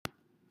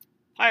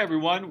Hi,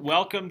 everyone.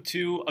 Welcome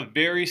to a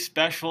very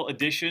special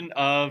edition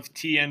of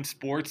TN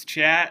Sports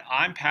Chat.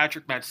 I'm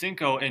Patrick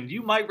Matsinko, and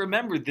you might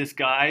remember this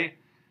guy.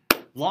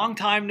 Long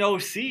time no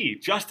see.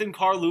 Justin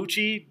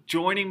Carlucci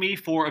joining me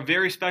for a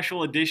very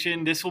special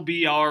edition. This will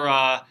be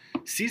our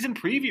season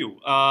preview.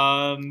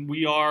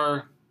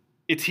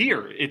 It's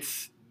here.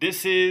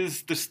 This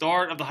is the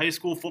start of the high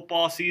school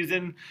football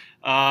season.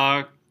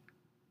 I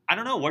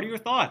don't know. What are your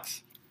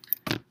thoughts?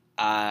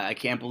 I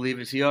can't believe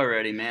it's here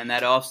already, man.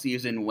 That off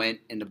season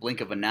went in the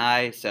blink of an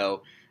eye.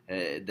 So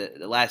the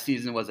last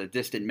season was a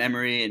distant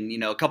memory,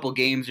 and a couple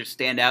games just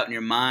stand out in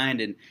your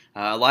mind. And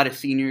a lot of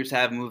seniors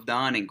have moved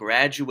on and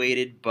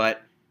graduated,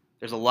 but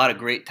there's a lot of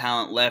great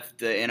talent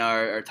left in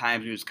our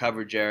Times News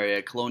coverage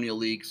area: Colonial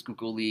League,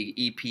 Schuylkill League,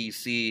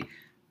 EPC.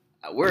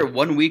 We're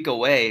 1 week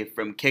away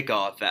from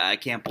kickoff. I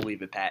can't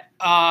believe it, Pat.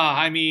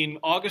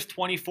 August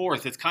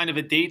 24th. It's kind of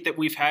a date that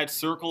we've had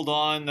circled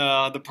on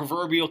the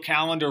proverbial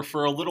calendar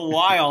for a little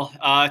while.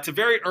 It's a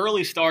very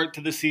early start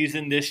to the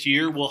season this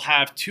year. We'll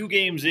have 2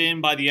 games in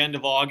by the end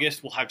of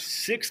August. We'll have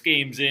 6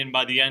 games in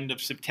by the end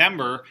of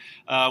September,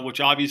 which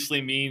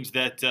obviously means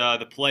that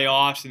the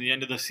playoffs and the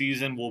end of the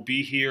season will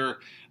be here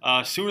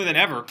sooner than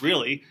ever,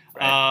 really.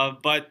 Right.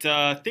 But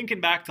thinking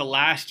back to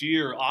last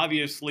year,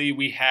 obviously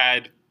we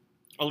had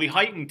a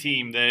Lehighton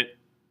team that,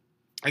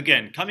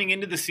 again, coming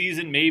into the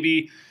season,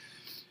 maybe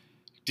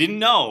didn't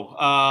know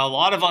a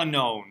lot of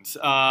unknowns.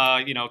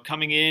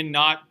 Coming in,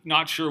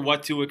 not sure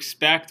what to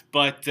expect,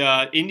 but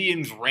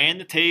Indians ran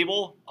the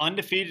table,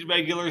 undefeated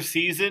regular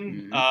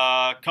season.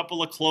 A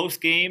couple of close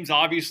games,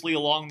 obviously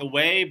along the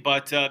way,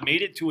 but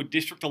made it to a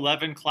District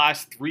 11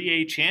 Class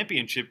 3A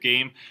championship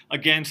game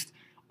against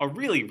a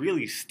really,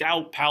 really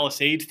stout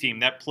Palisades team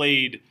that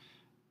played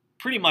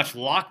pretty much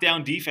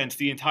lockdown defense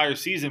the entire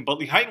season, but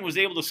Lehighton was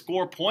able to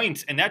score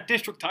points, and that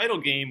district title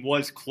game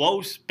was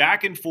close,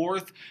 back and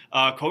forth.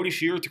 Cody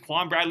Shear,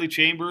 Taquan Bradley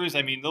Chambers,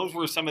 those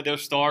were some of their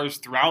stars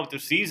throughout the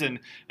season,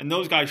 and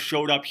those guys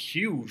showed up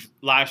huge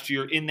last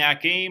year in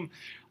that game.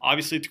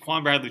 Obviously,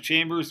 Taquan Bradley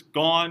Chambers,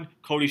 gone.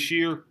 Cody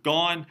Shear,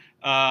 gone.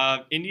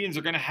 Indians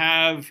are going to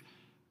have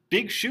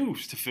big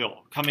shoes to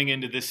fill coming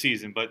into this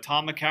season, but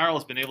Tom McCarroll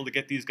has been able to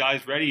get these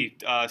guys ready,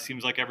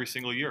 seems like every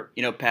single year.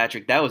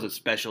 Patrick, that was a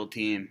special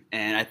team,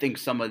 and I think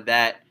some of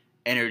that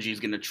energy is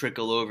going to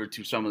trickle over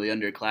to some of the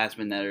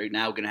underclassmen that are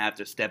now going to have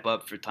to step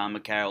up for Tom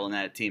McCarroll and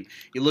that team.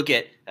 You look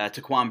at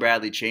Taquan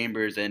Bradley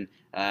Chambers, and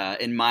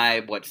in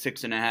my,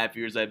 6.5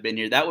 years I've been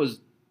here, that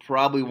was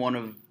probably one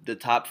of the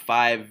top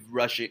 5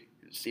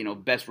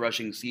 best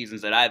rushing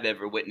seasons that I've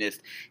ever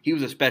witnessed. He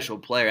was a special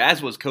player,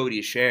 as was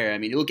Cody Shear.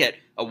 You look at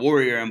a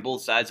warrior on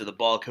both sides of the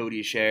ball,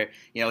 Cody Shear.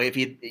 If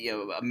he,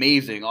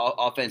 amazing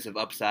offensive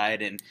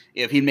upside, and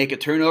if he'd make a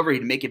turnover,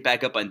 he'd make it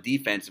back up on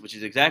defense, which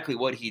is exactly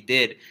what he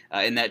did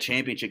in that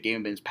championship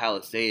game against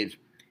Palisades.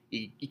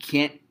 You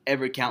can't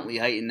ever count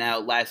Lehighton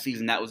out. Last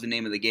season, that was the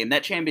name of the game.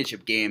 That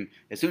championship game,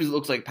 as soon as it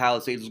looks like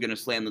Palisades was going to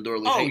slam the door,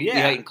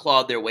 Lehighton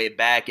clawed their way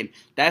back, and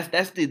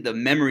that's the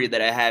memory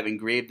that I have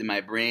engraved in my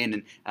brain.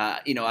 And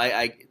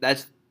I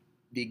that's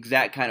the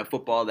exact kind of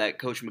football that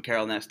Coach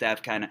McCarroll and that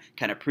staff kind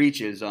of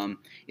preaches.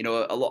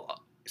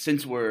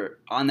 Since we're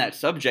on that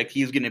subject,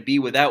 he's going to be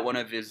without one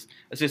of his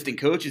assistant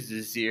coaches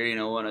this year.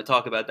 Want to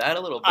talk about that a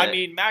little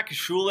bit? Matt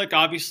Kashulik,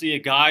 obviously a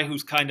guy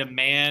who's kind of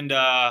manned,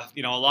 a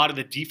lot of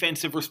the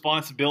defensive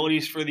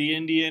responsibilities for the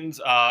Indians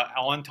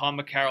on Tom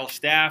McCarroll's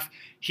staff.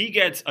 He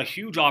gets a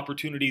huge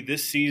opportunity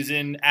this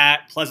season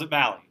at Pleasant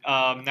Valley.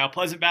 Now,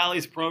 Pleasant Valley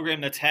is a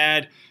program that's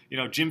had,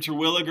 Jim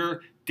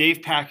Terwilliger, Dave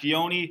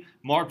Pacchioni,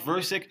 Mark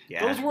Versick.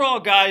 Yeah. Those were all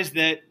guys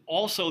that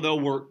also, though,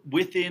 were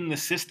within the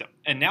system.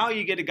 And now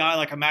you get a guy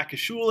like a Matt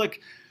Kashulik,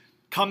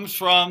 comes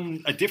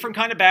from a different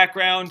kind of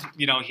background.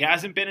 He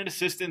hasn't been an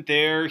assistant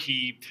there.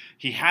 He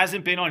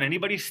hasn't been on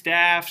anybody's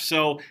staff.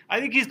 So I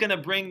think he's going to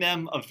bring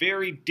them a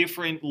very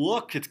different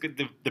look.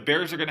 The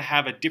Bears are going to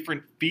have a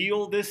different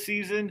feel this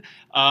season.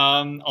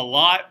 A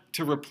lot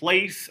to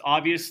replace,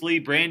 obviously.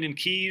 Brandon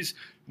Keys,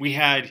 we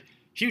had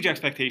huge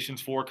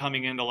expectations for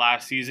coming into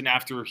last season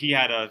after he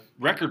had a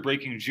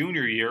record-breaking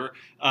junior year.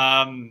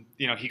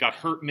 He got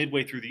hurt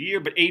midway through the year,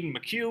 but Aiden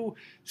McHugh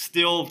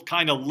still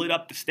kind of lit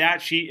up the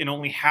stat sheet in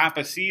only half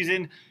a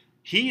season.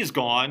 He's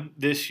gone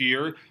this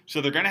year,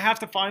 so they're going to have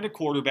to find a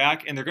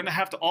quarterback, and they're going to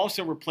have to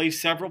also replace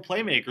several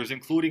playmakers,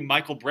 including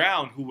Michael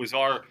Brown, who was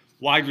our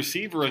wide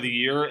receiver of the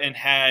year and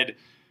had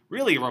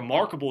really a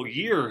remarkable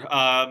year.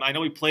 I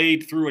know he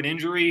played through an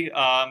injury.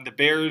 The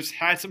Bears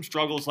had some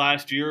struggles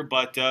last year,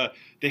 but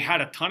they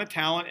had a ton of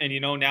talent. And,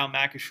 now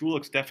Matt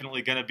Kashulik's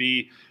definitely going to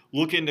be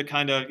looking to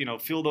kind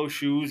of, fill those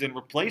shoes and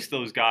replace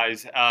those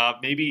guys.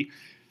 Maybe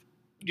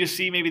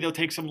they'll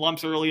take some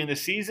lumps early in the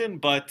season,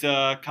 but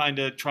kind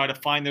of try to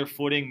find their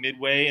footing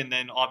midway and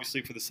then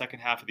obviously for the second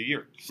half of the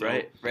year. So,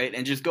 Right.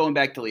 And just going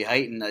back to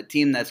Lehighton, a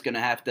team that's going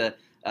to have to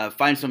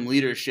find some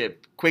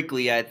leadership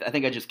quickly. I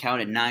think I just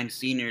counted 9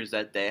 seniors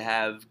that they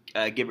have,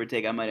 give or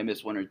take. I might have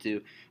missed 1 or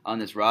 2 on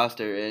this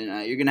roster,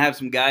 and you're going to have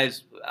some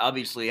guys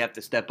obviously have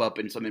to step up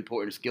in some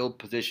important skill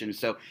positions.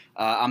 So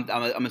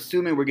I'm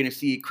assuming we're going to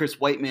see Chris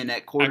Whiteman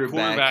at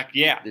quarterback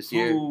this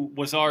year. Who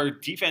was our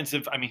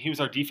defensive? I mean, he was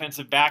our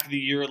defensive back of the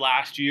year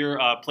last year.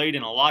 Played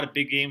in a lot of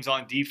big games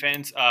on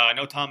defense. I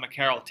know Tom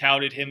McCarroll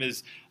touted him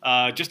as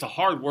just a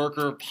hard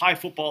worker, high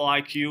football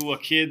IQ, a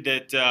kid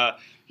that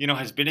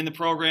has been in the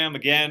program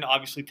again,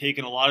 obviously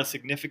taken a lot of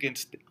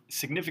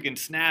significant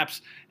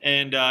snaps,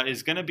 and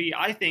is going to be,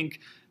 I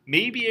think,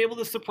 maybe able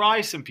to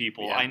surprise some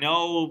people. Yeah. I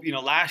know,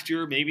 last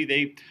year maybe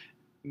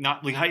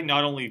Lehighton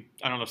not only,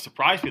 I don't know,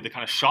 surprised people, they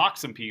kind of shocked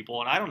some people,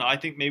 and I don't know. I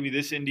think maybe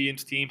this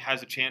Indians team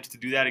has a chance to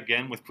do that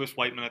again with Chris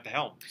Whiteman at the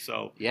helm.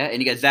 So yeah,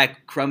 and you got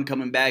Zach Crum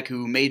coming back,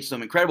 who made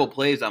some incredible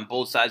plays on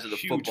both sides of the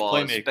football,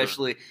 playmaker.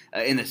 Especially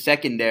in the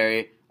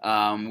secondary,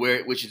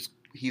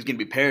 he's going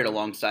to be paired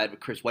alongside with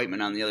Chris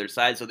Whiteman on the other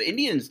side. So the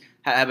Indians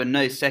have a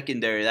nice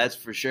secondary, that's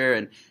for sure.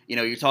 And,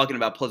 you're talking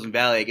about Pleasant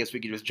Valley. I guess we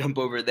could just jump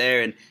over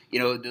there. And,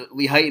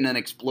 Lehighton, an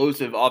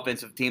explosive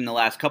offensive team the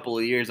last couple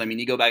of years. I mean,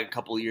 you go back a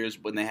couple of years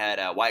when they had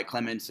Wyatt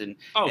Clements and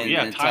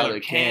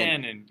Tyler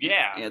Cann.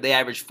 And they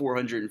averaged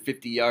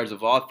 450 yards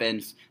of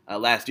offense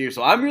last year.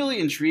 So I'm really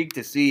intrigued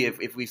to see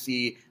if we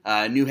see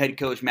new head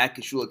coach Matt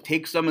Koschulik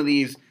take some of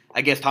these,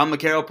 I guess, Tom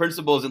McCarroll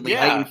principles and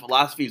Lehighton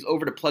philosophies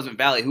over to Pleasant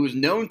Valley, who is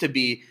known to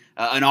be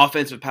an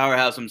offensive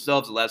powerhouse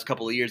themselves the last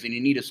couple of years, and you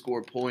need to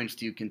score points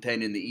to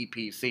contend in the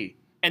EPC.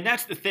 And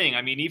that's the thing.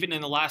 I mean, even in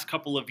the last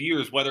couple of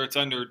years, whether it's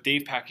under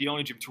Dave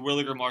Pacchione, Jim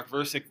Terwilliger, Mark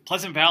Versick,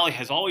 Pleasant Valley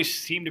has always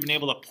seemed to have been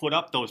able to put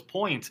up those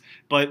points,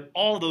 but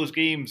all of those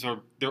games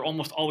they're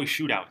almost always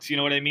shootouts. You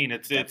know what I mean?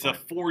 It's a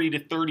 40 to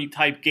 30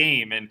 type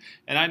game, and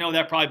I know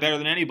that probably better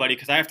than anybody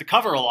because I have to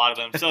cover a lot of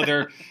them. So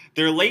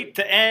they're late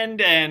to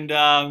end, and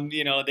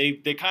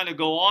they kind of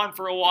go on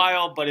for a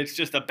while, but it's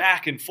just a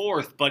back and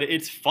forth. But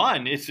it's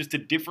fun. It's just a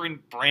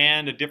different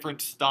brand, a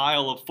different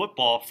style of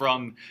football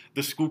from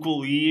the Schuylkill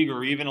League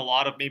or even a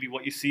lot of maybe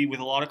what you see with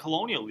a lot of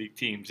Colonial League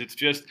teams. It's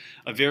just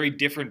a very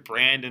different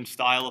brand and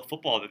style of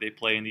football that they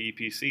play in the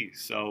EPC.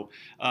 So,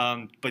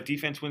 but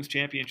defense wins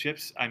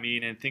championships. I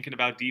mean, and thinking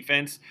about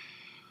defense,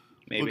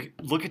 maybe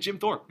look at Jim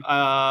Thorpe.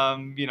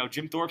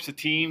 Jim Thorpe's a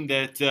team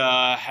that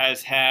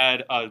has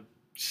had a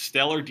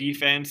stellar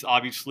defense,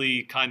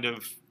 obviously kind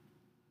of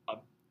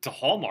it's a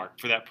hallmark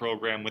for that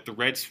program with the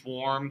Red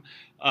Swarm,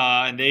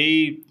 and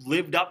they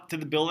lived up to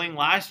the billing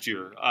last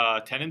year.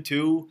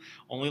 10-2,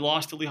 only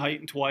lost to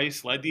Lehighton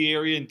twice, led the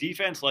area in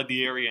defense, led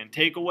the area in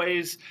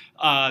takeaways.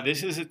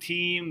 This is a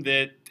team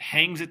that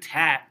hangs a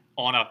tat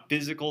on a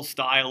physical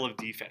style of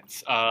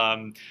defense.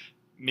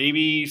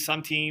 Maybe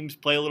some teams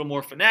play a little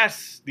more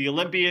finesse. The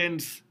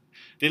Olympians,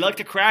 they like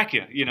to crack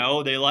you,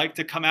 They like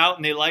to come out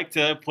and they like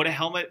to put a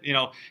helmet,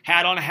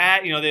 hat on a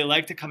hat. They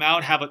like to come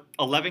out, have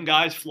 11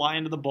 guys fly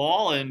into the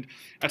ball, and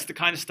that's the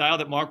kind of style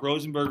that Mark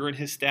Rosenberger and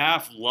his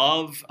staff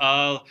love.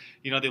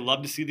 They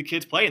love to see the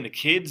kids play, and the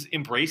kids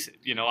embrace it.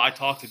 I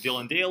talked to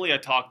Dylan Daly, I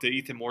talked to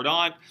Ethan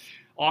Mordaunt,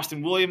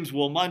 Austin Williams,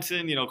 Will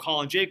Munson,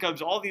 Colin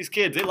Jacobs, all these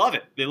kids, they love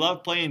it. They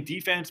love playing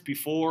defense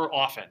before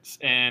offense,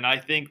 and I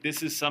think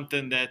this is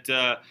something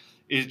that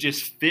it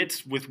just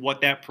fits with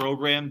what that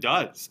program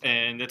does,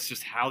 and that's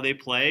just how they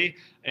play,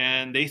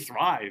 and they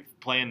thrive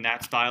playing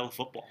that style of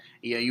football.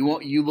 Yeah,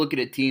 you look at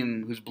a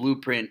team whose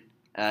blueprint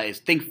is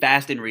think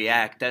fast and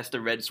react. That's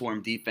the Red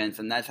Swarm defense,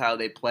 and that's how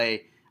they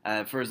play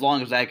for as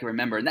long as I can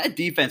remember. And that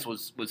defense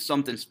was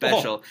something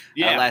special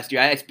last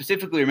year. I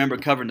specifically remember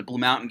covering the Blue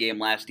Mountain game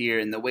last year,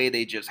 and the way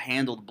they just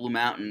handled Blue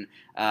Mountain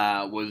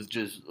was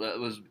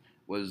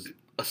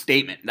a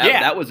statement.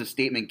 That was a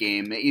statement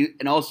game.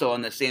 And also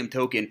on the same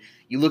token,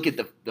 you look at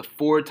the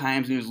 4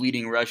 times news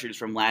leading rushers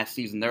from last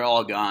season, they're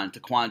all gone.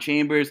 Taquan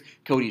Chambers,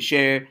 Cody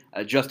Scher,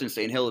 Justin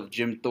St. Hill of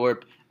Jim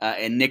Thorpe,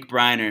 and Nick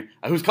Briner,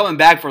 who's coming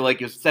back for like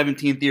his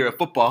 17th year of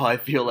football, I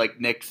feel like,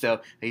 Nick.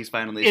 So he's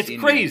finally It's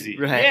crazy.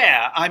 Right.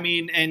 Yeah, I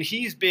mean, and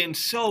he's been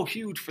so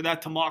huge for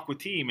that Tamaqua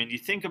team. And you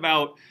think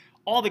about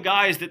all the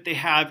guys that they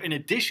have in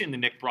addition to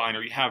Nick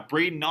Briner. You have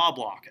Braden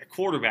Knobloch at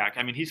quarterback.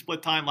 I mean, he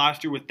split time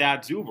last year with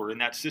Thad Zuber in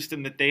that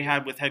system that they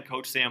had with head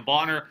coach Sam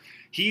Bonner.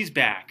 He's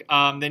back.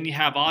 Then you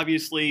have,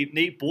 obviously,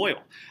 Nate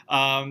Boyle.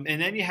 And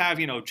then you have,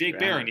 Jake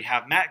Barron. You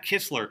have Matt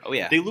Kistler. Oh,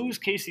 yeah. They lose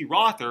Casey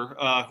Rother,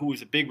 who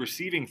was a big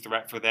receiving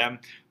threat for them.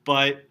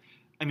 But,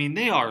 I mean,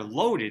 they are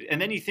loaded.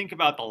 And then you think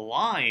about the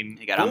line.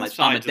 You got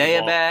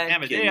Amadea back.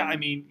 Amadea, I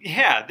mean,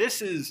 yeah,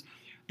 this is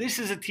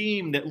a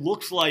team that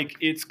looks like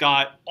it's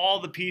got all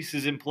the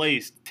pieces in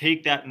place to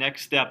take that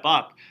next step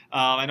up.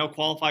 I know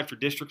qualified for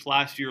districts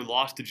last year,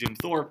 lost to Jim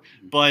Thorpe,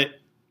 but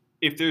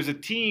if there's a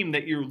team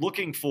that you're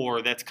looking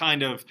for that's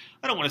kind of,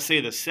 I don't want to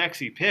say the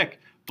sexy pick,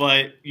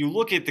 but you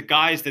look at the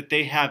guys that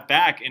they have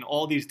back in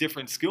all these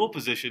different skill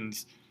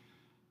positions,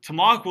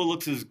 Tamaqua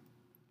looks as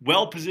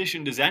well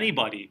positioned as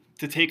anybody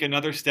to take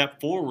another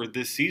step forward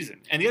this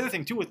season. And the other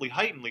thing, too, with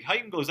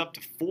Lehighton goes up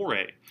to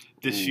 4A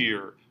this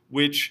year,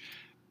 which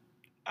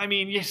I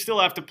mean, you still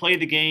have to play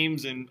the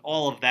games and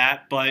all of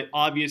that, but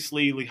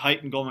obviously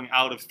Lehighton going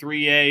out of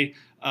 3A,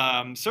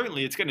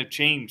 certainly it's going to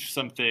change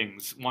some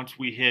things once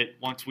we hit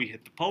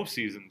the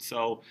postseason.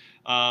 So,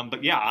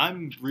 but yeah,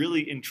 I'm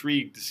really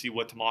intrigued to see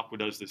what Tamaqua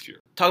does this year.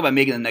 Talk about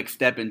making the next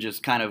step and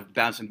just kind of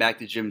bouncing back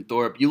to Jim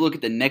Thorpe. You look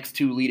at the next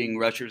two leading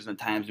rushers in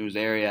the Times News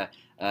area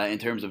in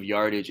terms of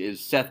yardage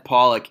is Seth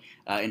Pollock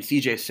and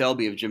C.J.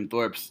 Selby of Jim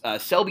Thorpe's.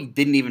 Selby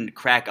didn't even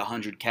crack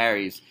 100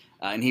 carries.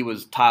 And he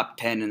was top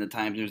 10 in the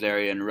Times News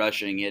area in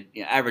rushing. He had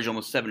averaged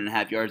almost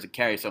 7.5 yards a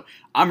carry. So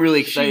I'm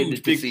really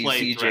excited to see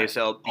C.J.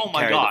 Selby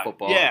carry the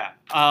football. Yeah.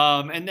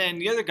 And then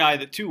the other guy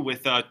that, too,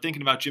 with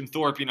thinking about Jim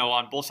Thorpe,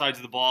 on both sides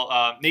of the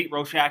ball, Nate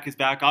Roshak is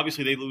back.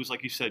 Obviously, they lose,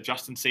 like you said,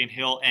 Justin St.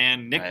 Hill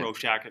and Nick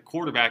Roshak at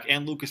quarterback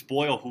and Lucas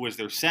Boyle, who was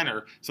their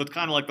center. So it's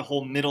kind of like the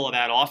whole middle of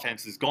that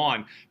offense is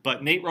gone.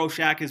 But Nate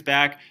Roshak is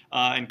back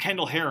and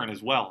Kendall Herron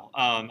as well.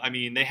 I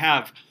mean, they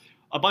have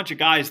a bunch of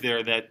guys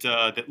there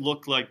that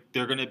look like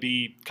they're going to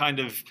be kind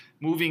of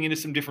moving into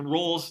some different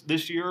roles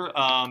this year,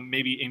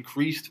 maybe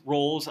increased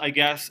roles, I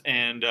guess.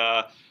 And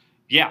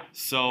yeah,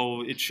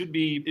 so it should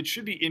be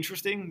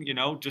interesting,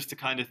 just to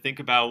kind of think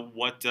about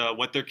what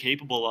they're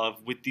capable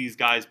of with these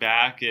guys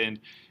back, and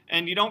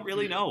you don't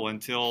really know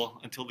until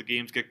the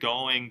games get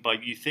going.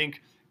 But you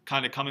think,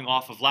 kind of coming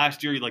off of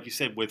last year, like you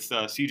said, with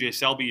C.J.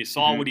 Selby, you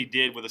saw what he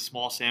did with a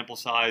small sample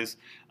size.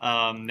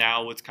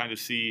 Now let's kind of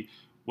see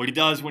what he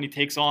does when he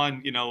takes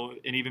on, an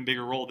even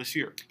bigger role this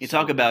year. You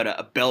talk about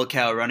a bell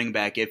cow running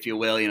back, if you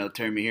will,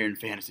 term you hear in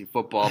fantasy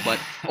football, but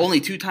only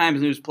 2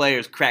 Times News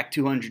players cracked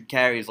 200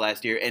 carries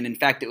last year, and in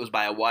fact, it was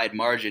by a wide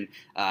margin.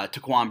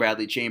 Taquan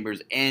Bradley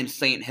Chambers and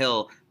St.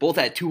 Hill both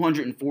had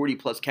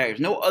 240-plus carries.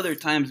 No other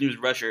Times News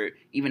rusher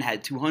even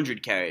had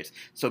 200 carries.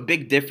 So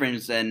big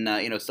difference, and,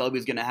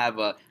 Selby's going to have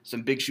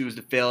some big shoes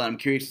to fill, and I'm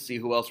curious to see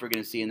who else we're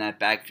going to see in that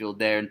backfield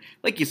there. And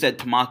like you said,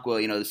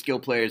 Tamaqua, the skill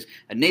players,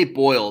 Nate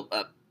Boyle,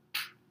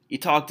 you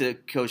talk to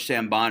Coach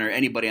Sam Bonner,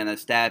 anybody on that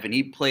staff, and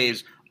he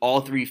plays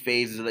all 3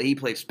 phases. He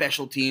plays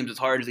special teams as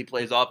hard as he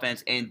plays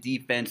offense and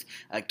defense.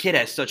 Kid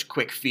has such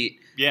quick feet.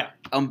 Yeah.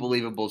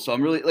 Unbelievable. So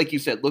I'm really, like you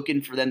said,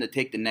 looking for them to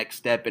take the next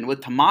step. And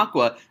with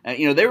Tamaqua,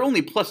 they're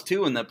only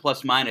 +2 in the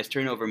plus-minus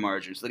turnover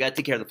margin, so they got to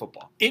take care of the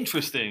football.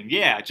 Interesting.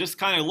 Yeah, just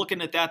kind of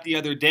looking at that the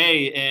other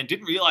day and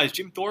didn't realize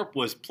Jim Thorpe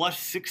was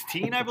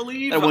 +16, I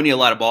believe. That won you a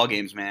lot of ball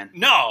games, man.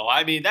 No,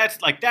 I mean, that's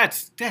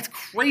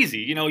crazy.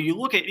 You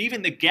look at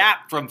even the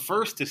gap from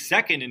first to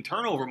second in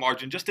turnover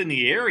margin just in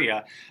the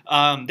area.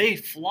 They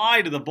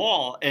fly to the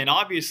ball, and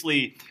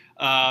obviously –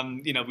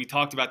 we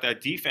talked about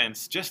that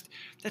defense. Just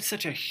that's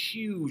such a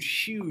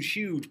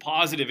huge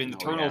positive in the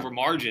turnover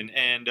margin,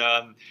 and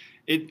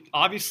it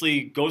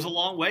obviously goes a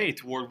long way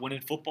toward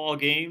winning football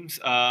games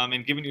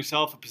and giving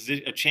yourself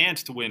a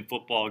chance to win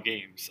football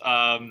games.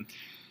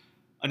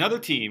 Another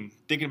team,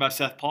 thinking about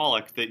Seth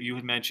Pollock that you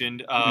had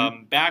mentioned,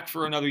 back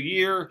for another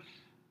year.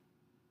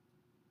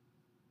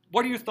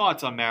 What are your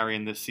thoughts on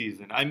Marion this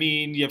season? I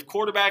mean, you have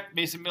quarterback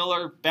Mason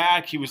Miller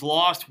back. He was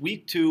lost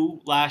week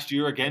 2 last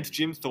year against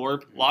Jim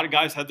Thorpe. A lot of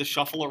guys had to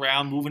shuffle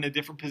around, moving to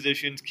different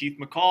positions. Keith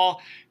McCall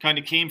kind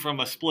of came from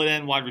a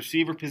split-end wide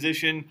receiver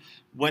position,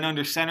 went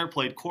under center,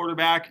 played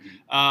quarterback,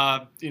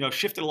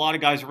 shifted a lot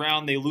of guys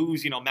around. They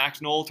lose, Max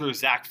Noelter,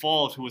 Zach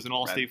Falls, who was an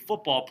all-state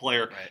football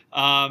player.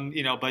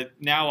 Right. But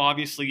now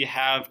obviously you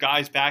have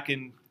guys back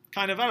in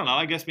kind of, I don't know,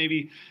 I guess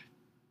maybe –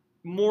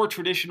 more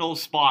traditional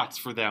spots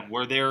for them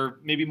where they're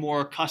maybe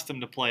more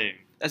accustomed to playing.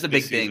 That's a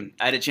big thing.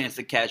 I had a chance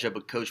to catch up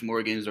with Coach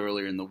Morgan's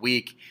earlier in the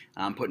week,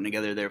 putting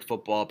together their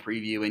football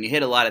preview, and you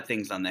hit a lot of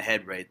things on the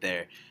head right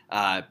there.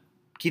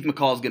 Keith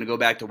McCall is going to go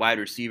back to wide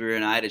receiver,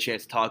 and I had a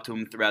chance to talk to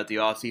him throughout the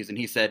offseason.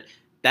 He said,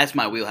 that's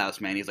my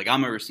wheelhouse, man. He's like,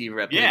 I'm a receiver.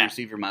 I played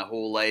receiver my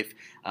whole life.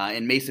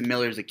 And Mason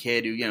Miller's a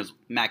kid who,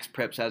 Max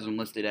Preps has him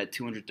listed at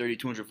 230,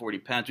 240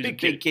 pounds. He's a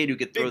big kid who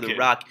could throw the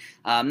rock.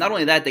 Not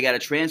only that, they got a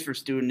transfer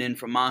student in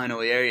from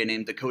Mahanoy area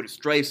named Dakota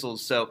Streisel.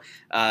 So,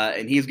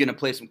 and he's going to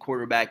play some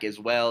quarterback as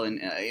well.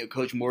 And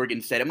Coach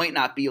Morgan said it might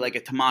not be like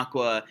a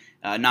Tamaqua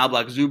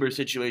Knobloch Zuber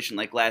situation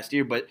like last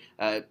year, but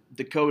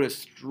Dakota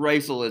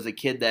Streisel is a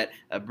kid that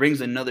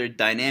brings another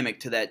dynamic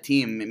to that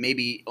team,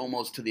 maybe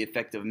almost to the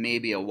effect of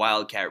maybe a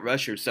wildcat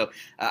rusher. So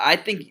I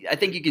think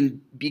you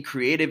can be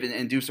creative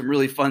and do some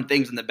really fun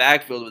things in the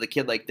backfield with a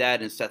kid like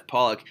that and Seth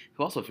Pollock,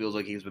 who also feels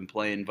like he's been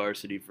playing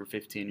varsity for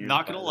 15 years.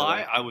 Not going to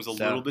lie, I was a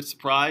little bit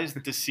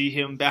surprised to see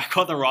him back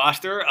on the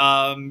roster.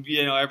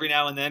 Every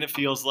now and then it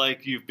feels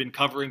like you've been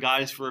covering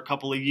guys for a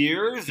couple of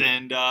years,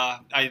 and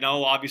I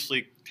know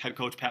obviously head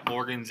coach Pat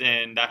Morgans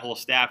and that whole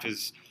staff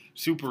is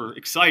super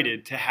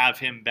excited to have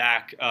him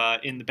back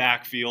in the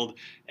backfield.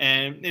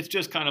 And it's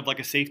just kind of like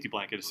a safety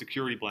blanket, a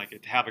security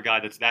blanket, to have a guy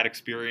that's that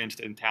experienced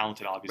and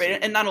talented, obviously.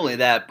 Right, and not only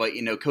that, but,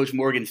 Coach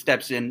Morgan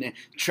steps in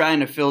trying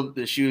to fill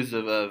the shoes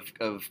of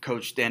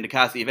Coach Dan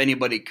DeCosta. If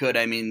anybody could,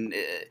 I mean,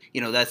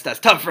 that's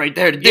tough right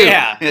there to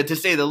do, to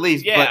say the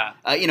least. Yeah.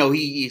 But,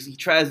 he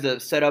tries to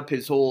set up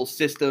his whole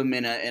system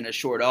in a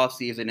short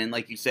offseason. And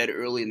like you said,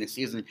 early in the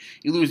season,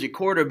 you lose your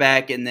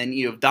quarterback, and then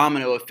you have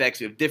domino effects.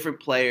 You have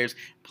different players.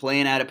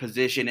 playing out of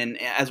position.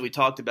 And as we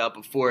talked about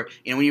before,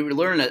 when you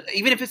learn,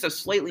 even if it's a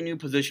slightly new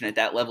position at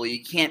that level,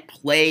 you can't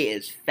play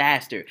as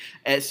faster.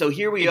 So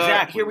here we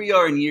are. Here we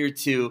are in year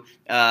 2,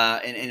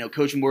 and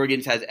Coach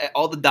Morgan's has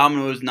all the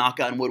dominoes, knock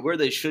on wood, where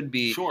they should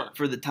be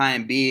for the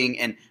time being,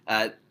 and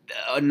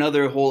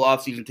another whole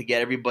offseason to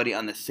get everybody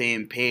on the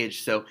same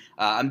page. So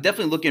I'm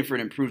definitely looking for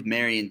an improved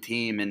Marion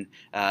team, and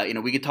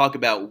we could talk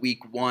about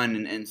week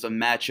 1 and some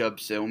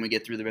matchups when we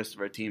get through the rest of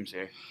our teams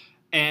here.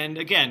 And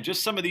again,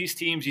 just some of these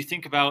teams you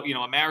think about,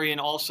 a Marion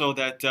also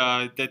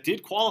that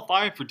did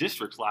qualify for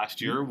districts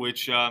last year,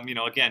 which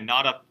again,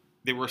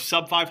 they were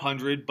sub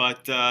 500,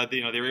 but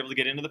they were able to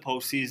get into the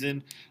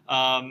postseason.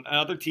 And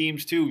other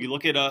teams too. You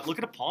look at a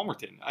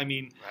Palmerton. I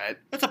mean,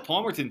 that's a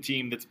Palmerton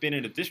team that's been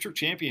in a district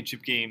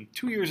championship game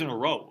 2 years in a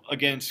row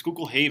against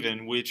Schuylkill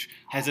Haven, which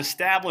has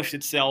established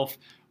itself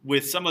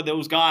with some of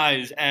those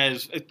guys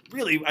as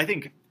really, I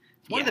think,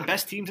 one of the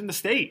best teams in the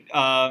state.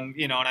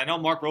 And I know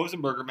Mark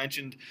Rosenberger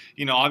mentioned,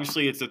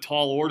 obviously it's a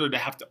tall order to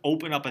have to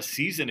open up a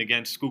season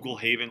against Schuylkill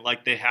Haven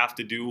like they have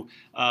to do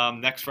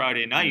next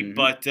Friday night.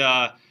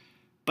 Mm-hmm.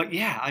 But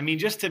yeah, I mean,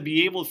 just to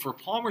be able for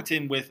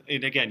Palmerton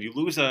and again, you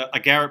lose a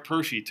Garrett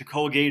Pershey,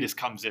 Toccoa Gatiss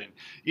comes in.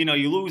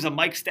 You lose a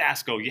Mike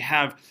Stasko. You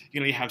have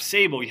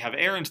Sable, you have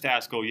Aaron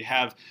Stasko, you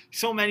have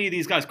so many of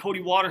these guys,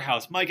 Cody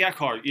Waterhouse, Mike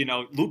Eckhart,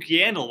 Luke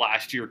Yandel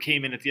last year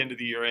came in at the end of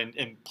the year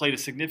and played a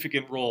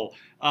significant role.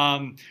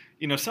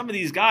 Some of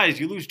these guys,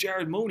 you lose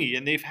Jared Mooney,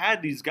 and they've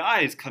had these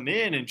guys come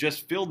in and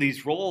just fill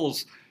these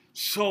roles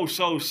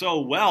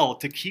so well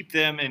to keep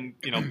them and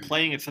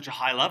playing at such a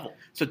high level.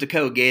 So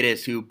Toccoa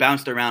Gatiss, who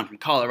bounced around from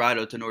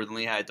Colorado to Northern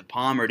Lehigh to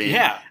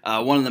Palmerton,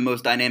 one of the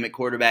most dynamic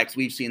quarterbacks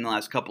we've seen in the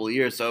last couple of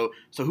years. So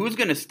who's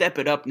going to step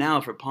it up now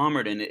for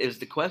Palmerton is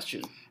the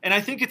question. And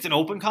I think it's an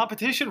open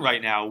competition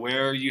right now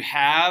where you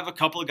have a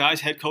couple of guys,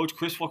 head coach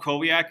Chris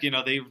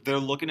Walkowiak, they're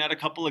looking at a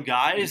couple of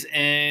guys,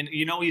 and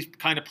he's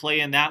kind of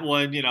playing that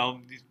one.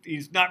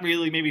 He's not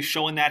really maybe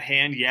showing that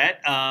hand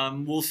yet.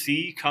 We'll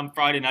see come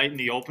Friday night in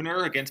the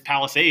opener against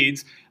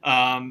Palisades.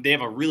 They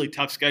have a really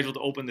tough schedule to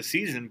open the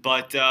season,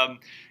 but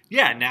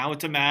now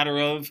it's a matter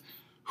of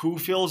who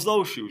fills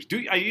those shoes.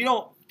 You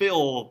don't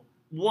fill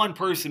one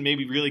person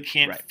maybe really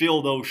can't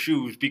fill those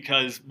shoes,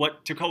 because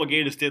what Toccoa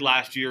Gatiss did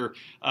last year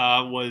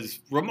was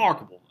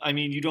remarkable. I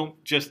mean, you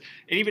don't just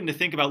 – and even to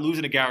think about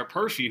losing a Garrett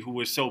Pershey, who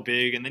was so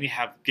big, and then you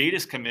have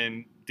Gatiss come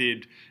in,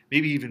 did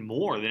maybe even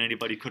more than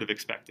anybody could have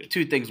expected.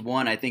 Two things.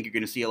 One, I think you're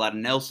going to see a lot of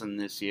Nelson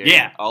this year.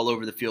 Yeah. All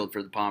over the field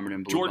for the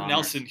Palmerton Blue Jordan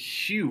Bombers. Nelson,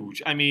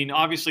 huge. I mean,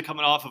 obviously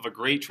coming off of a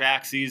great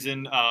track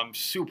season,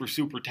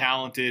 super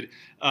talented.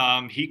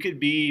 He could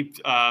be,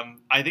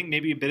 I think,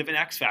 maybe a bit of an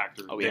X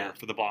factor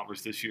for the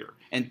Bombers this year.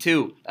 And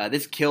two,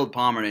 this killed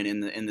Palmerton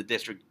in the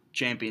district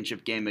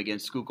championship game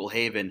against Schuylkill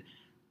Haven.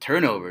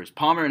 Turnovers.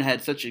 Palmerton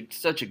had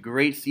such a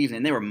great season,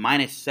 and they were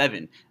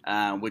 -7,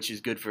 which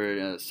is good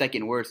for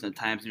second worst in the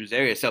Times News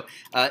area. So,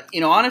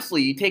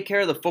 honestly, you take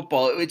care of the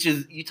football, which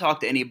is, you talk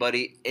to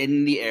anybody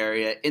in the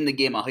area, in the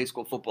game of high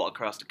school football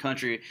across the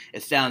country.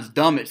 It sounds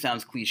dumb, it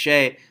sounds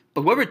cliche,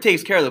 but whoever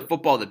takes care of the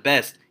football the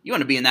best, you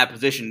want to be in that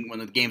position when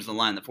the game's on the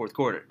line in the fourth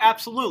quarter.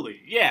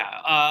 Absolutely,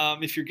 yeah.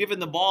 If you're giving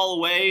the ball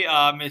away,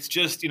 it's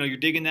just, you're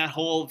digging that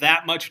hole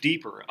that much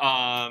deeper.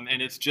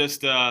 And it's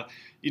just,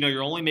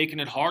 you're only making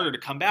it harder to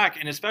come back.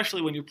 And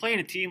especially when you're playing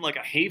a team like a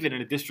Haven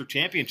in a district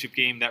championship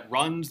game that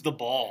runs the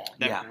ball.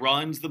 They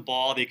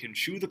can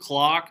chew the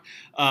clock.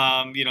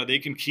 They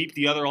can keep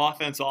the other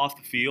offense off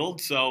the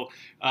field. So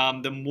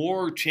the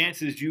more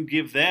chances you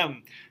give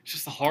them, it's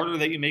just the harder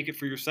that you make it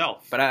for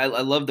yourself. But I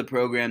love the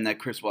program that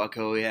Chris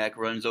Walkowiak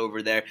runs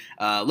over there.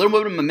 A little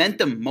bit of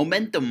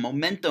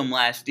momentum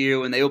last year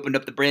when they opened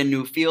up the brand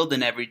new field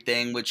and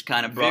everything, which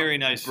kind of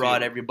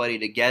brought everybody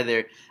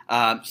together.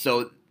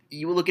 So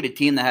you look at a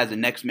team that has a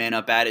next man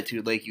up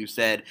attitude, like you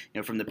said,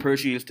 from the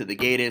Persheys to the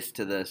Gatiss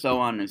to the so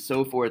on and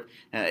so forth.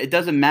 It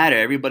doesn't matter.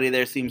 Everybody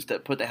there seems to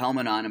put the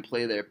helmet on and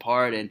play their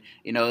part. And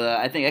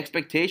I think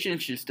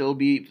expectations should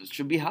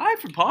be high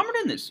for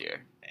Palmerton this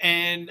year.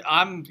 And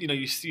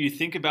you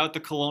think about the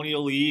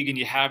Colonial League, and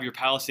you have your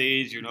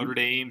Palisades, your Notre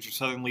Dames, your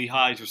Southern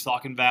Lehighs, your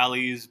Saucon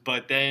Valleys,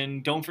 but then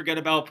don't forget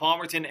about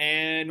Palmerton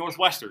and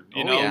Northwestern,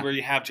 where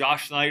you have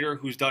Josh Snyder,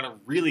 who's done a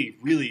really,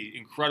 really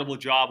incredible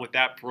job with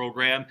that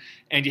program,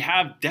 and you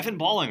have Devin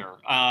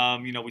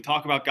Bollinger. We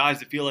talk about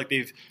guys that feel like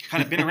they've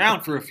kind of been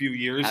around for a few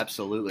years.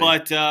 Absolutely.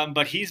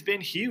 But he's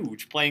been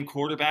huge playing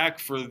quarterback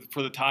for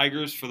the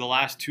Tigers for the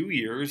last 2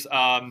 years.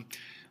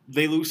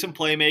 They lose some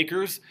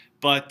playmakers,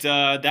 but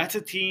that's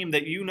a team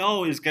that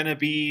is going to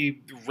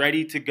be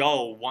ready to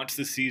go once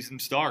the season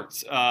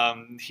starts.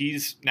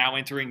 He's now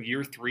entering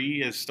year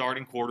 3 as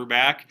starting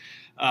quarterback.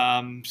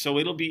 So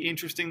it'll be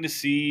interesting to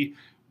see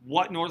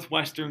what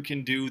Northwestern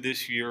can do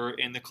this year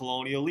in the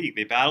Colonial League.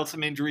 They battled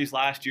some injuries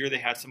last year. They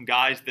had some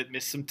guys that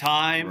missed some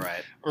time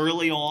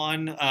early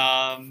on,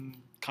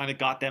 kind of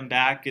got them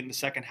back in the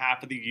second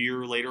half of the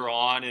year later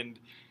on. And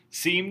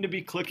seem to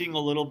be clicking a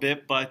little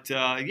bit. But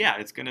yeah,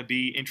 it's going to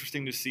be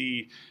interesting to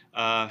see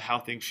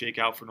how things shake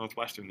out for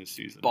Northwestern this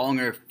season.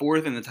 Ballinger,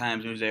 4th in the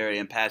Times News area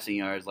in passing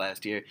yards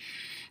last year.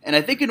 And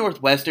I think in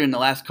Northwestern the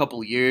last couple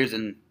of years,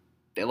 and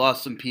they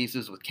lost some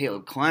pieces with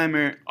Caleb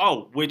Clymer.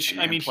 Oh, which,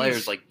 I mean, players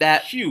he's like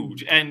that.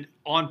 Huge, and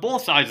on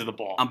both sides of the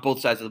ball. On both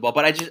sides of the ball.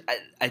 But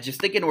I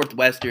just think in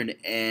Northwestern,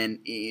 and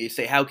you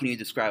say, how can you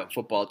describe a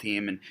football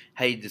team, and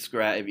how you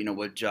describe,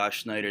 what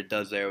Josh Snyder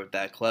does there with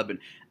that club, and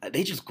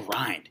they just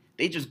grind.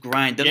 They just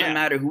grind. Doesn't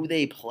matter who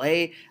they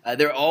play.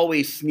 They're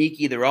always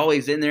sneaky. They're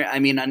always in there. I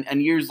mean, on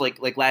years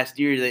like last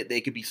year, they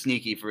could be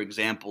sneaky. For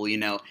example,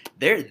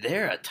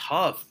 they're a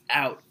tough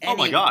out. Oh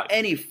my God!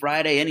 Any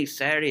Friday, any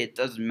Saturday, it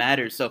doesn't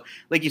matter. So,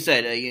 like you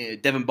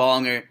said, Devin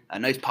Ballinger, a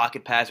nice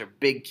pocket passer,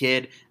 big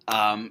kid.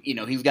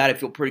 He's got to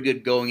feel pretty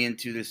good going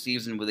into the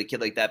season with a kid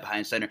like that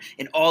behind center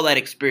and all that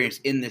experience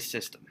in this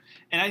system.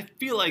 And I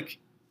feel like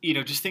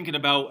just thinking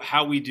about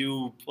how we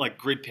do like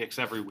grid picks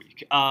every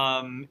week.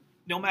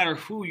 No matter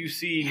who you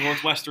see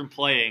Northwestern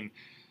playing,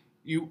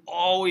 you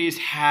always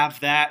have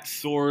that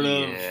sort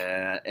of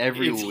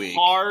every week. It's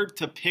hard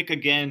to pick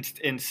against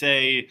and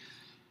say,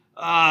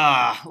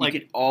 you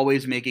could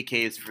always make a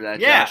case for that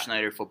Josh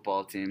Snyder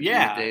football team.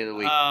 Yeah, day of the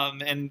week.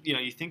 And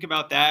you think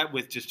about that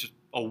with just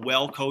a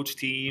well-coached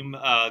team.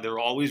 They're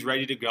always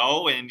ready to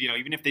go, and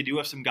even if they do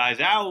have some guys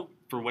out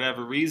for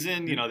whatever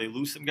reason, they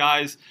lose some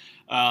guys.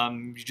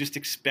 You just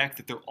expect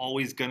that they're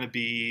always going to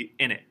be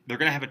in it. They're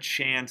going to have a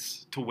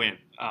chance to win.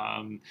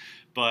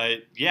 But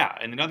yeah,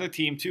 and another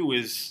team too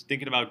is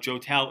thinking about Joe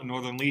Tout and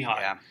Northern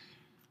Lehigh. Yeah.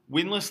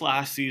 Winless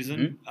last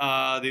season.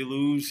 Mm-hmm. They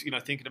lose,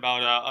 thinking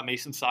about a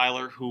Mason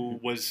Seiler who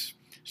was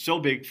so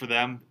big for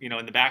them,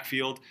 in the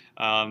backfield.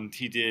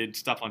 He did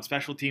stuff on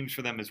special teams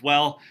for them as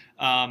well.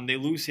 They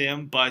lose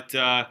him, but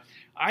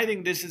I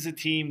think this is a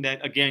team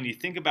that, again, you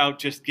think about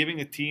just giving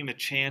a team a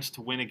chance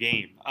to win a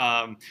game.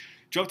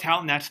 Joe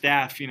Tout and that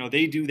staff,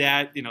 they do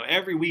that.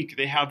 Every week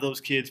they have those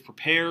kids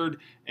prepared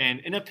and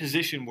in a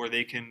position where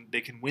they can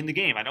win the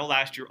game. I know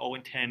last year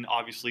 0-10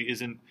 obviously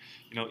isn't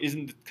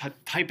the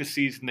type of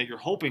season that you're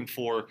hoping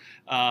for,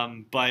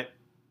 but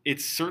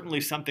it's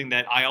certainly something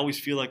that I always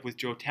feel like with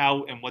Joe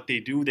Tout and what they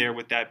do there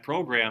with that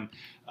program,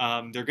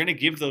 they're going to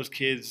give those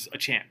kids a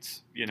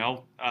chance. They're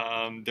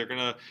going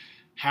to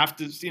have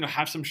to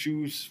have some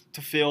shoes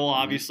to fill,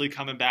 obviously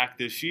coming back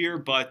this year,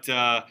 but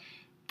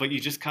you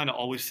just kind of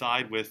always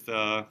side with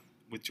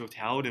Joe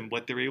Tout and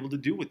what they're able to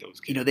do with those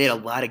kids. They had a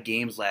lot of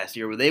games last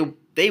year where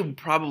they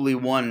probably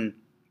won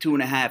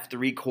 2.5,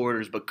 3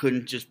 quarters, but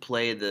couldn't just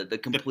play the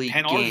complete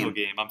game. The Penn Argyl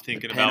game I'm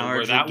thinking about,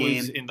 where that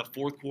was in the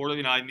fourth quarter.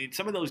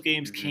 Some of those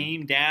games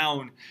came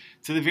down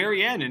to the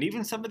very end, and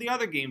even some of the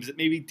other games that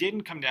maybe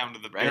didn't come down to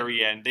the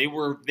very end, they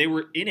were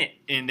in it,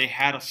 and they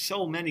had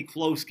so many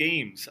close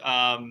games.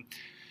 And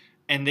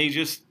they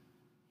just,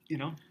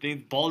 the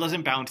ball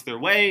doesn't bounce their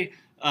way.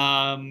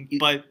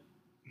 But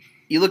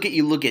you look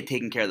at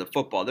taking care of the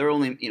football. They're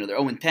only they're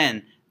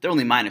 0-10. They're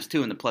only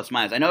 -2 in the plus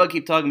minus. I know I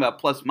keep talking about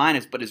plus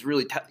minus, but it's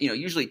really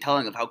usually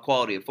telling of how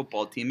quality a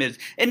football team is.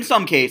 In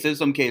some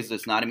cases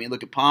it's not. I mean,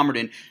 look at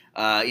Palmerton.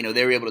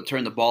 They were able to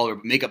turn the ball or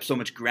make up so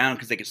much ground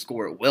because they could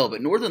score at will.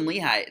 But Northern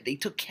Lehigh, they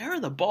took care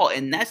of the ball,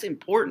 and that's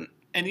important.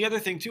 And the other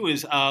thing, too,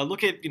 is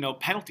look at,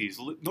 penalties.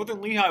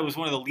 Northern Lehigh was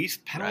one of the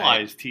least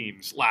penalized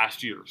teams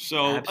last year.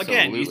 So,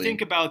 Again, you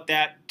think about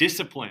that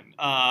discipline.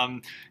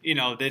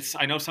 That's,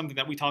 I know, something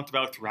that we talked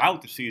about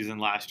throughout the season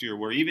last year,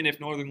 where even if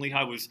Northern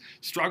Lehigh was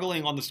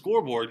struggling on the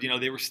scoreboard,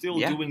 they were still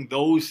doing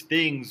those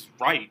things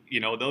right.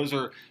 Those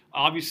are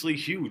obviously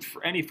huge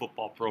for any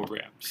football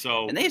program.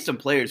 And they had some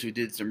players who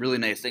did some really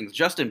nice things.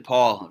 Justin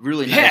Paul,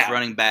 really nice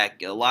running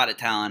back, a lot of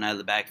talent out of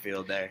the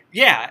backfield there.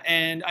 Yeah,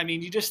 and I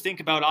mean, you just think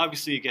about,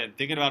 obviously, again,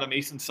 thinking about a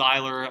Mason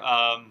Seiler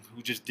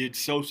who just did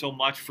so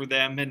much for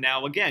them. And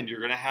now, again, you're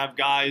going to have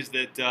guys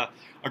that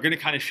are going to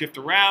kind of shift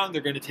around.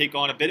 They're going to take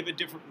on a bit of a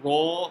different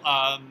role,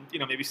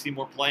 maybe see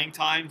more playing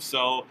time.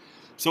 So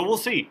we'll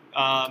see,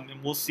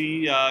 and we'll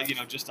see,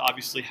 just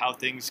obviously how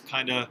things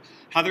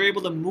how they're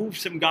able to move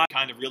some guys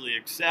kind of really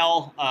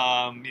excel.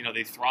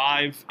 They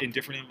thrive in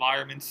different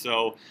environments.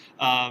 So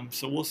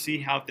we'll see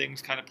how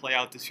things kind of play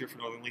out this year for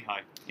Northern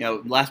Lehigh.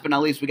 Last but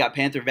not least, we got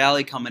Panther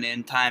Valley coming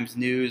in, Times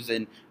News,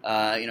 and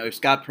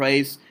Scott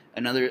Price,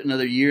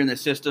 another year in the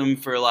system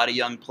for a lot of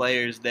young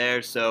players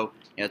there. So.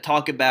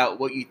 Talk about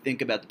what you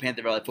think about the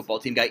Panther Valley football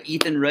team. Got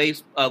Ethan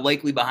Rice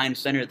likely behind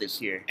center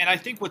this year. And I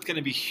think what's going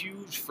to be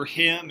huge for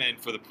him and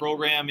for the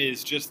program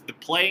is just the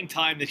playing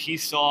time that he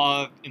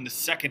saw in the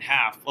second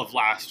half of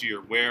last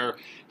year, where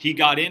he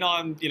got in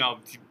on,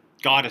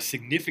 got a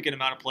significant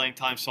amount of playing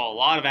time, saw a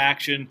lot of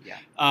action.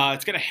 Yeah.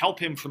 It's going to help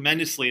him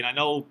tremendously. And I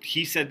know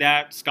he said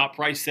that, Scott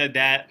Price said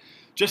that.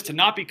 Just to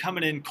not be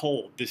coming in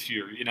cold this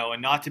year,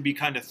 and not to be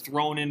kind of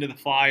thrown into the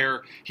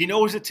fire. He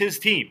knows it's his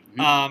team,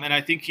 and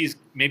I think he's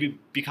maybe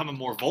become a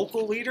more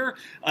vocal leader.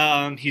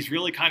 He's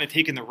really kind of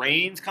taken the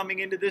reins coming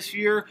into this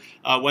year,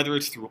 whether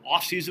it's through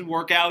off-season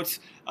workouts,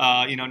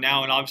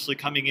 now and obviously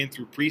coming in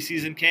through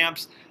preseason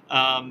camps.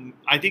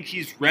 I think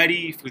he's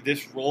ready for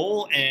this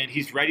role, and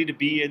he's ready to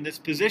be in this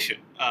position.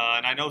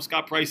 And I know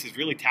Scott Price has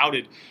really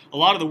touted a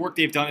lot of the work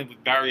they've done with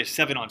various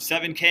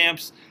 7-on-7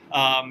 camps.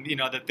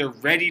 That they're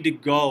ready to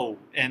go,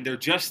 and they're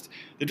just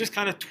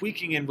kind of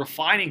tweaking and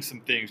refining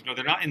some things.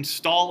 They're not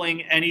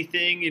installing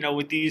anything.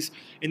 In these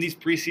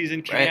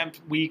preseason camp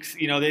weeks.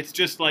 It's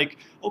just like,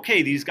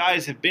 okay, these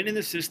guys have been in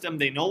the system.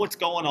 They know what's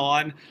going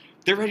on.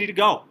 They're ready to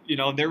go.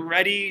 They're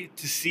ready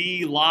to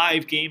see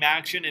live game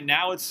action, and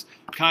now it's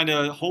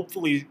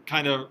hopefully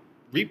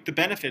reap the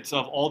benefits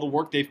of all the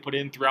work they've put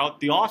in throughout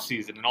the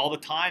offseason and all the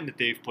time that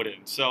they've put in.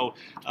 So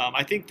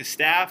I think the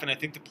staff and I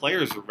think the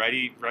players are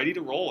ready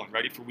to roll and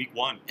ready for week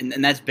one.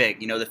 And that's big.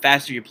 The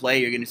faster you play,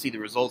 you're going to see the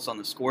results on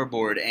the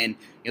scoreboard. And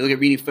you look at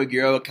Rini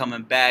Figueroa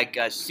coming back,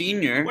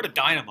 senior. What a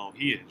dynamo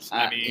he is.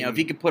 If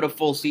he could put a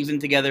full season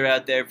together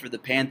out there for the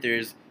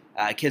Panthers,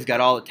 kid's got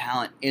all the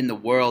talent in the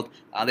world.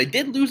 They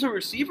did lose a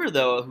receiver,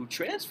 though, who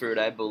transferred,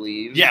 I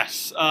believe.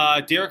 Yes,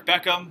 Derek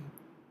Beckham.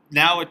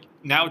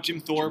 Now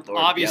Jim Thorpe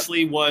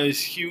obviously was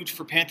huge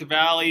for Panther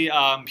Valley,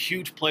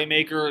 huge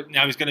playmaker.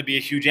 Now he's going to be a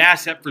huge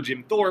asset for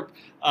Jim Thorpe.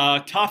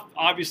 Tough,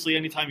 obviously,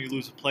 anytime you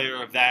lose a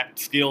player of that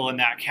skill and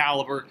that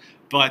caliber.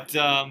 But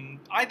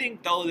I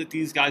think, though, that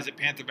these guys at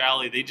Panther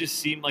Valley, they just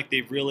seem like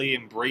they've really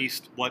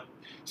embraced what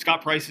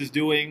Scott Price is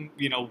doing,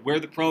 where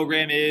the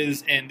program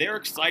is, and they're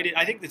excited.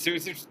 I think that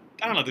there's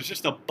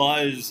just a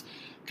buzz,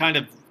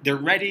 they're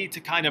ready to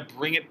kind of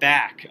bring it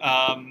back.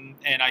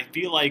 And I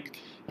feel like,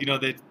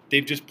 that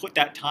they've just put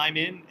that time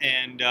in,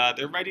 and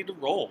they're ready to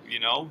roll,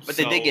 But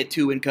they did get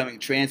 2 incoming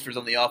transfers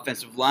on the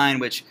offensive line,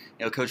 which,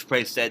 Coach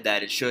Price said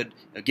that it should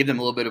give them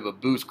a little bit of a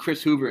boost.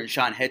 Chris Hoover and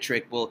Sean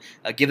Hetrick will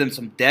give them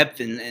some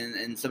depth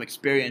and some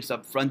experience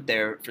up front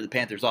there for the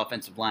Panthers'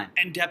 offensive line.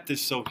 And depth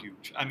is so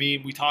huge.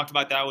 We talked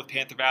about that with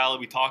Panther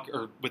Valley.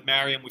 With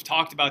Mariam. We've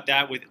talked about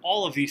that with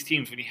all of these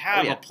teams. When you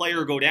have a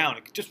player go down,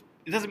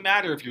 it doesn't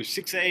matter if you're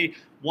 6A,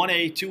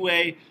 1A,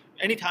 2A.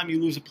 Anytime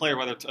you lose a player,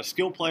 whether it's a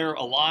skill player,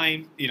 a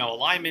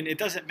lineman, it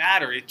doesn't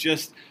matter.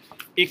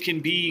 It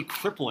can be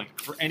crippling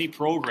for any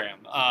program.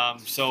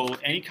 So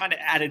any kind of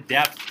added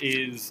depth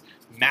is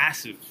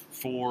massive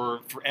for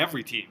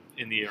every team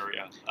in the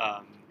area.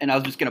 And I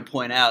was just going to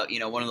point out,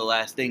 one of the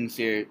last things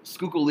here,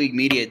 Schuylkill League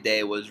Media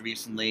Day was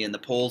recently, and the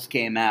polls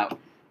came out.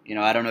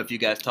 I don't know if you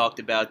guys talked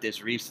about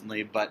this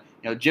recently, but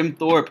Jim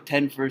Thorpe,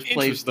 10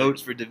 first-place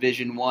votes for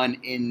Division I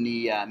in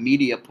the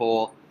media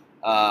poll.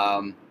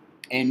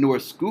 And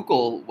North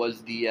Schuylkill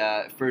was the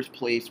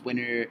first-place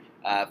winner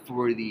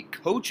for the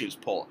coaches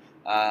poll.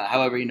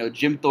 However,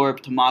 Jim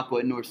Thorpe,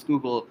 Tamaqua, and North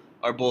Schuylkill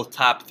are both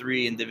top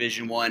 3 in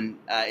Division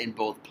I in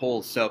both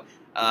polls. So,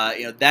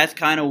 that's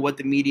kind of what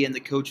the media and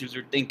the coaches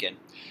are thinking.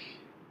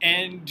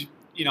 And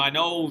I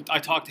know I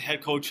talked to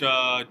head coach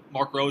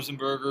Mark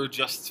Rosenberger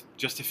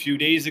just a few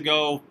days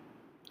ago.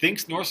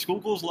 Thinks North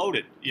Schuylkill's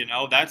loaded.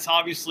 That's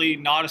obviously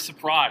not a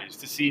surprise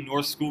to see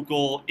North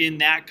Schuylkill in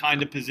that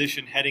kind of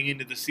position heading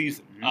into the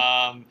season.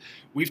 Mm-hmm.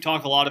 We've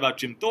talked a lot about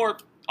Jim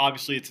Thorpe.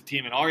 Obviously, it's a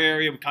team in our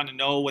area. We kind of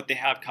know what they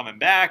have coming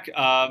back.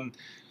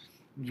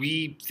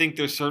 We think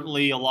there's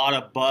certainly a lot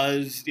of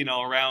buzz,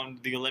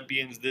 around the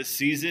Olympians this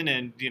season,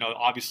 and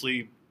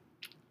obviously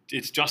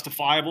it's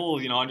justifiable.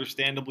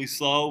 Understandably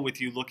so. With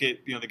you look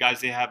at the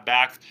guys they have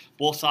back,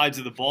 both sides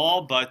of the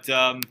ball, But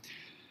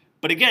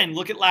again,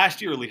 look at last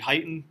year. Lee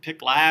Heighton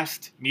picked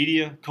last,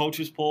 media,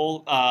 coaches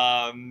poll.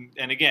 And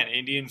again,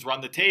 Indians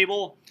run the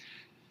table.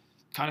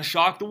 Kind of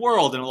shocked the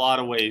world in a lot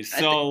of ways.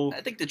 So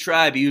I think the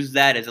Tribe used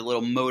that as a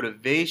little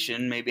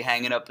motivation, maybe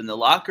hanging up in the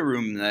locker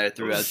room there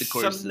throughout the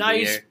course of the year. Some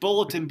nice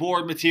bulletin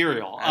board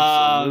material.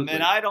 Absolutely.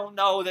 And I don't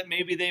know that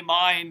maybe they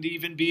mind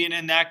even being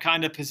in that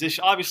kind of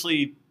position.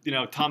 Obviously,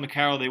 Tom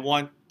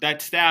McCarroll,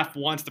 that staff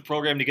wants the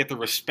program to get the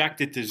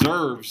respect it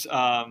deserves,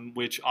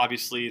 which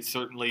obviously it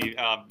certainly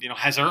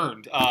has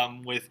earned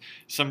with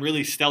some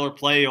really stellar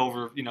play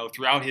over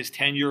throughout his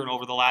tenure and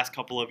over the last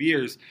couple of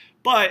years.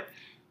 But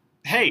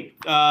hey,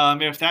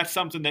 if that's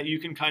something that you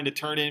can kind of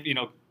turn in,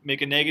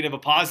 make a negative a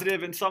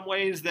positive in some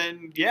ways,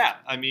 then yeah,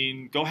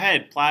 go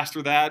ahead,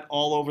 plaster that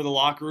all over the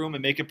locker room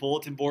and make it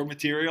bulletin board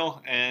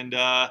material, and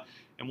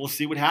we'll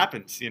see what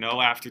happens,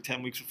 after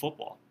 10 weeks of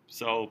football.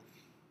 So,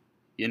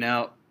 you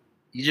look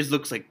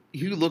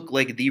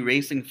like the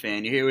racing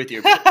fan. You're here with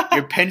your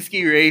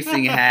Penske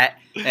Racing hat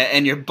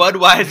and your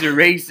Budweiser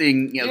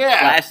Racing,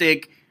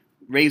 classic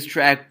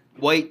racetrack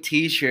white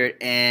T-shirt,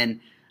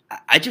 and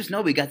I just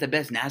know we got the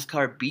best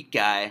NASCAR beat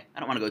guy. I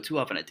don't want to go too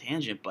off on a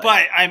tangent, but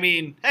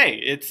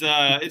hey, it's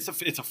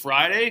a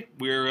Friday.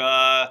 We're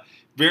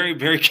very,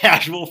 very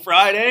casual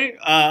Friday.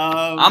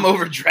 I'm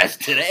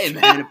overdressed today,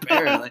 man.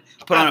 Apparently,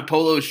 put on a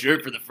polo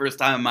shirt for the first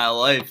time in my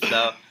life.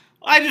 So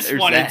I just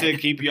wanted to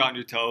keep you on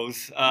your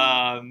toes.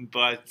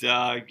 IndyCar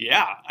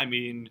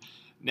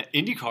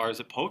is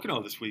at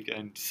Pocono this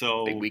weekend,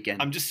 so big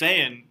weekend. I'm just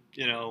saying,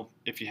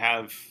 if you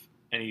have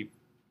any,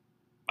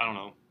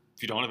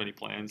 If you don't have any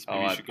plans, maybe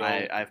Oh, you should go.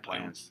 I have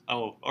plans.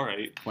 Oh, all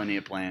right. Plenty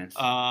of plans.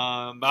 But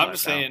I'm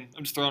just saying,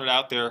 I'm just throwing it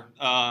out there.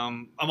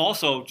 I'm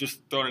also just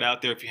throwing it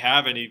out there. If you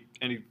have any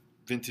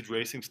vintage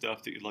racing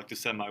stuff that you'd like to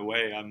send my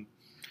way, I'm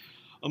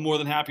more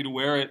than happy to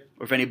wear it.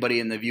 Or if anybody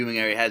in the viewing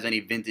area has any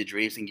vintage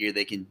racing gear,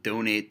 they can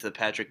donate to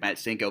Patrick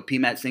Matsinko.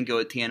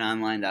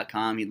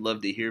 pmatsinko@tnonline.com. He'd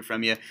love to hear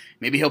from you.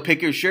 Maybe he'll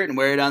pick your shirt and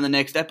wear it on the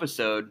next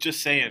episode.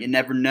 Just saying. You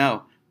never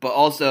know. But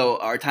also,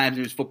 our Times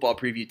News football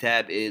preview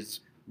tab is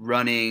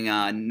running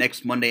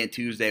next Monday and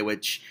Tuesday,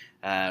 which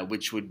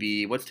would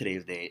be, what's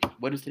today's date?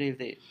 What is today's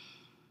date?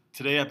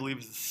 Today, I believe,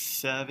 is the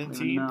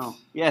 17th.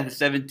 Yeah, the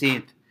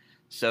 17th.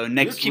 So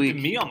next week. You're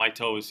keeping me on my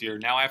toes here.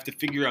 Now I have to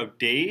figure out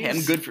days. Hey,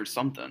 I'm good for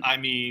something. I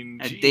mean,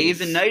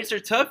 days and nights are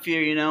tough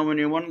here, you know, when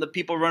you're one of the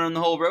people running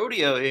the whole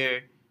rodeo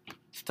here.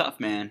 It's tough,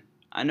 man.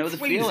 I know the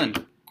feeling.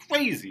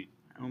 Crazy.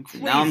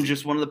 Now I'm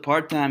just one of the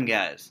part-time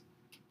guys.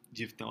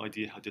 You have no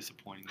idea how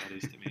disappointing that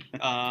is to me.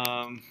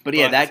 But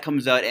yeah, that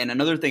comes out. And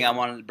another thing I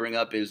wanted to bring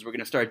up is we're going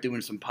to start doing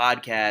some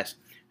podcasts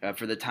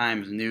for the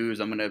Times News.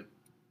 I'm going to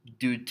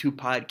do 2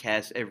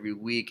 podcasts every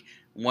week.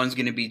 One's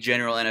going to be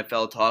general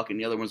NFL talk, and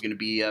the other one's going to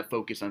be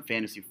focused on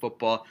fantasy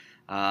football.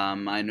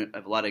 I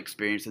have a lot of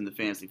experience in the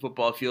fantasy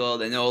football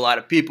field. I know a lot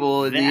of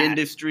people in the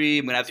industry.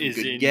 I'm going to have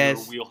some good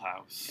guests. Your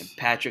wheelhouse. And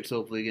Patrick's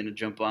hopefully going to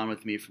jump on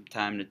with me from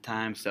time to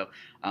time. So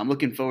I'm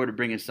looking forward to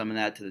bringing some of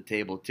that to the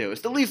table, too.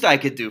 It's the least I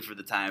could do for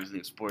the Times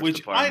News Sports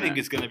Department. Which I think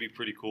is going to be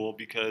pretty cool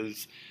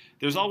because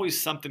there's always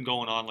something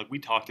going on. Like we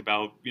talked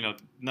about, you know,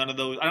 none of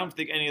those – I don't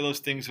think any of those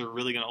things are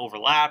really going to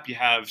overlap. You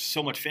have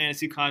so much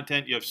fantasy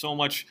content. You have so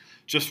much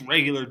just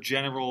regular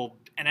general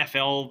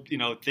NFL, you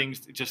know, things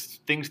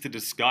to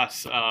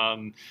discuss.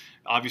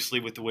 Obviously,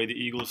 with the way the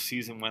Eagles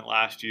season went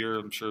last year,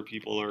 I'm sure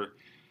people are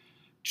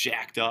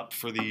jacked up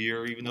for the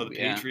year, even though the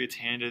Patriots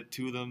handed it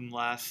to them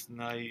last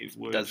night.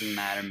 Which, doesn't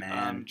matter,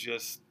 man.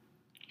 Just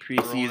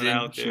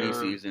preseason,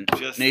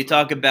 schneeseason. Now you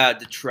talk about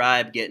the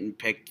tribe getting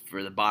picked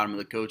for the bottom of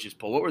the coaches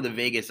poll. What were the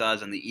Vegas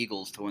odds on the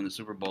Eagles to win the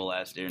Super Bowl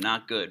last year?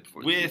 Not good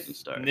before the season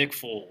started. Nick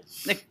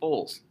Foles. Nick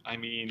Foles. I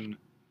mean,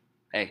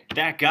 hey,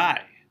 that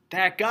guy.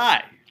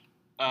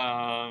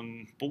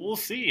 But we'll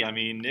see. I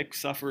mean, Nick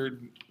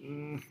suffered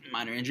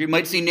minor injury.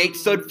 Might see Nate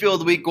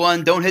Studfield week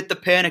 1. Don't hit the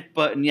panic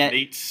button yet.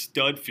 Nate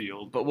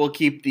Studfield. But we'll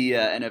keep the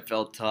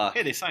NFL talk.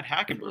 Hey, they signed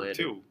Hackenberg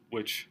too,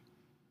 which,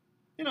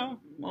 you know.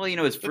 Well, you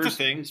know, his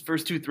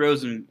first 2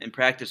 throws in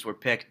practice were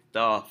picked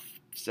off.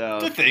 So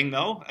it's a thing,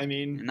 though. I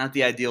mean, not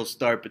the ideal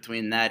start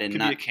between that and could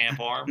be a camp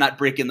arm. Not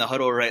breaking the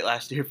huddle right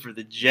last year for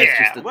the Jets.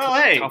 Yeah, just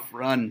a tough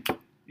run.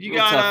 You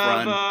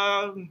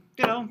gotta,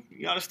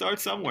 you gotta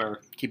start somewhere.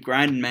 Keep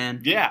grinding,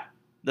 man. Yeah.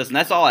 Listen,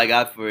 that's all I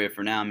got for you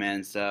for now,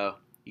 man. So,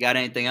 you got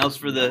anything else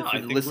for the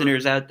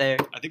listeners out there?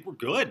 I think we're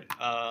good.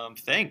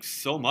 Thanks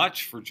so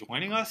much for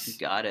joining us. You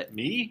got it.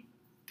 Me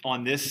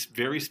on this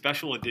very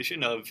special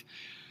edition of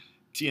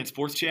TN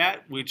Sports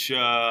Chat, which 2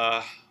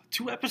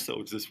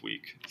 episodes this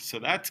week. So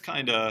that's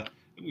kind of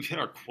we've hit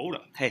our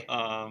quota. Hey,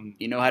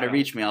 you know how to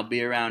reach me. I'll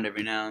be around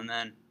every now and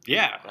then.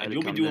 Yeah, and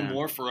you'll be doing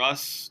more for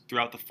us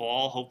throughout the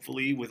fall,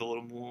 hopefully, with a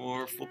little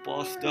more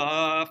football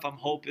stuff. I'm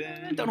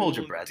hoping. Don't hold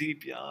your breath.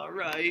 Deep, yeah,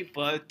 right.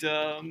 But,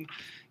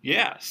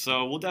 yeah,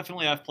 so we'll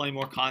definitely have plenty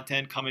more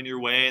content coming your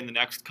way in the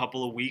next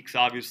couple of weeks,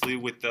 obviously,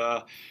 with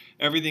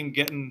everything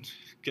getting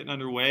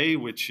underway,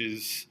 which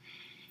is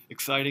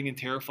exciting and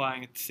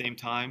terrifying at the same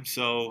time.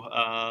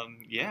 So,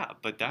 yeah,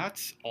 but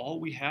that's all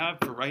we have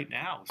for right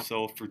now.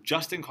 So for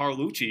Justin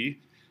Carlucci,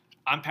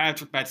 I'm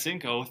Patrick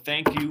Matsinko.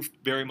 Thank you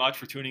very much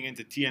for tuning in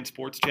to TN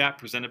Sports Chat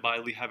presented by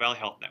Lehigh Valley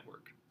Health Network.